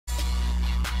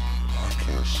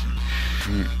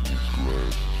shit, these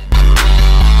glasses.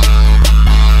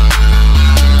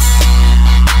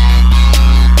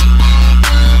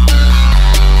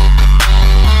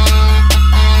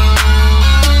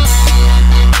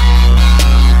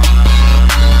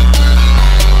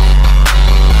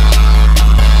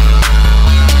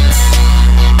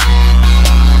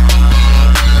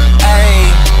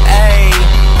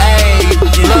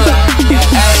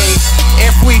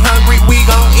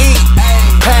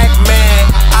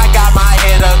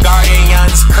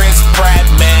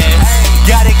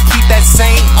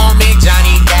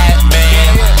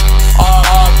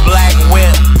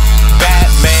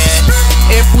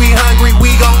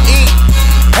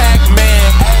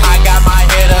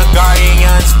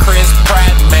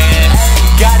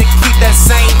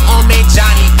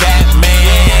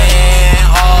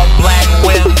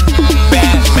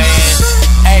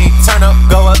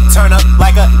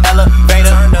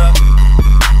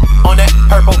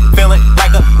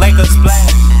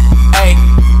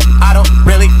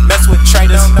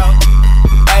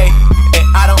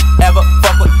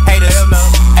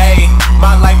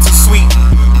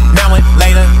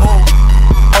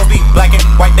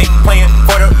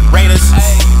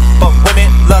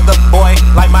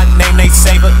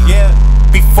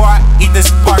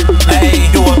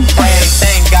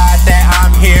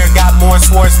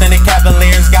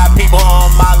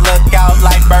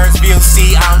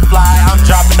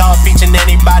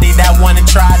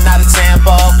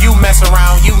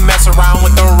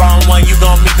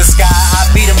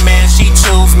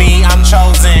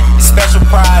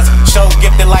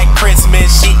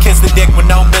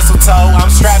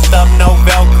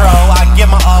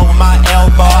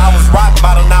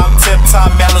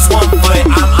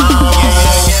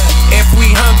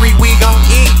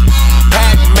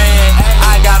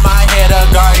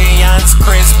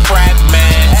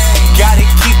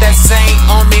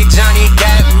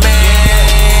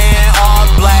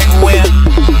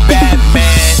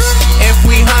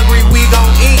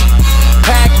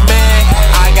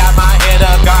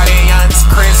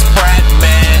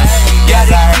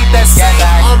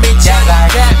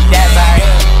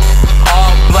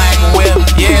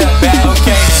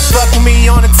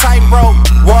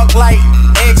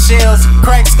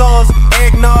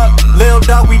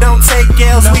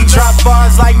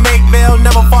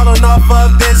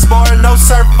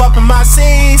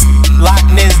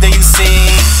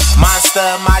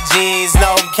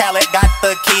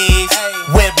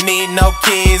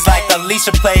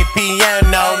 Play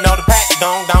piano, know the pack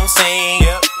don't sing.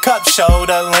 Cup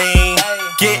shoulder lean.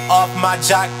 Get off my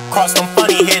jock, cross them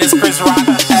funny hitters, Chris Rock.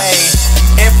 Hey,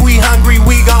 if we hungry,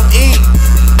 we gon' eat.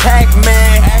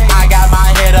 Pac-Man, I got my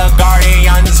head of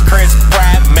Guardians, Chris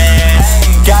Pratt, man.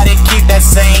 Gotta keep that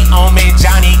Saint on me,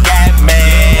 Johnny Gat,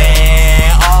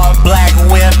 man. All black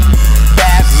whip,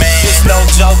 Batman. It's no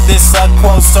joke, this a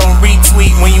quote, so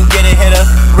retweet when you get a hitter.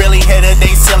 Really hitter,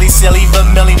 they silly, but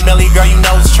milly, girl, you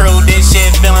know it's true. This shit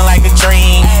feeling like a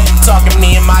dream. Talking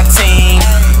me and my team.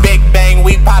 Big bang,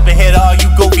 we poppin' hit all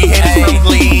you goofy hitters from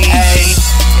Glee.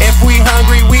 If we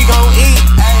hungry, we gon' eat.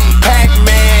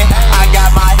 Pac-Man, I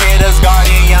got my hitters,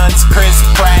 Guardians, Chris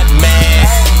Pratt, man.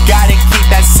 Gotta keep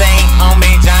that Saint on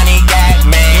me, Johnny Gat,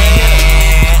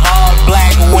 man. All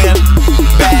black whip,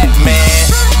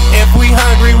 Batman. If we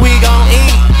hungry, we gon'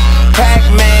 eat.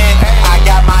 Pac-Man, I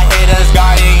got my hitters,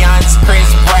 Guardians, Chris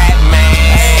Pratt,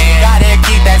 man. Gotta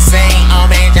keep that Saint on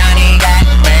me, Johnny Gat,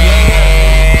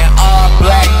 man. All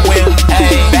black whip,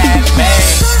 Batman.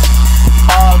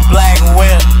 All black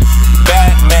whip,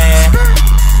 Batman.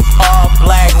 All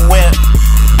black whip,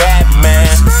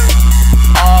 Batman.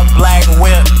 All black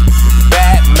whip,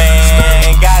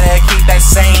 Batman. Gotta keep that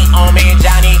Saint on me,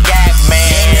 Johnny Gat,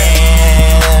 man.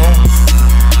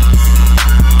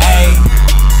 Hey,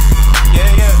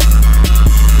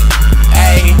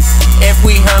 hey, if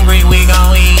we hungry, we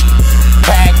gon' eat.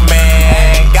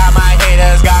 Pac-Man, got my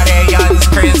haters, got their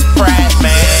youngest Chris Pratt,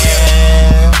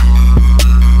 man.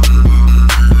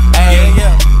 Hey,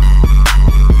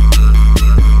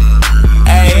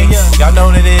 hey, y'all know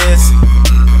what it is.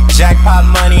 Jackpot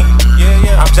money.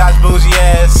 I'm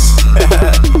JoshBougieass.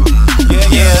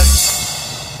 Yeah.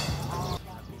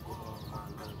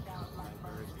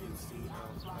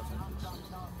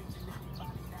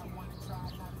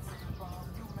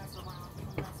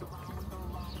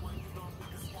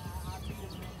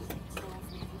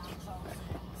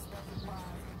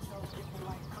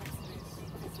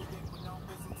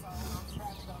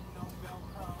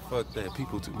 Fuck that.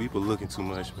 People looking too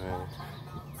much, man.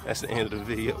 That's the end of the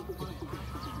video.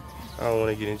 I don't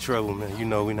want to get in trouble, man. You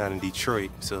know we're not in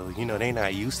Detroit, so you know they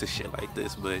not used to shit like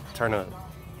this. But turn up.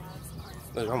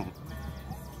 Look,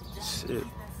 Shit.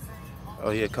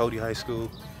 Oh yeah, Cody High School.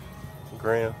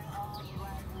 Graham.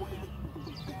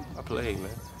 I played,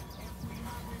 man.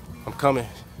 I'm coming.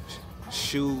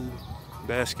 Shoe,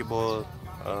 basketball,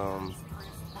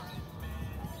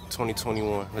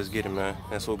 2021. Let's get it, man.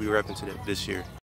 That's what we repping to this year.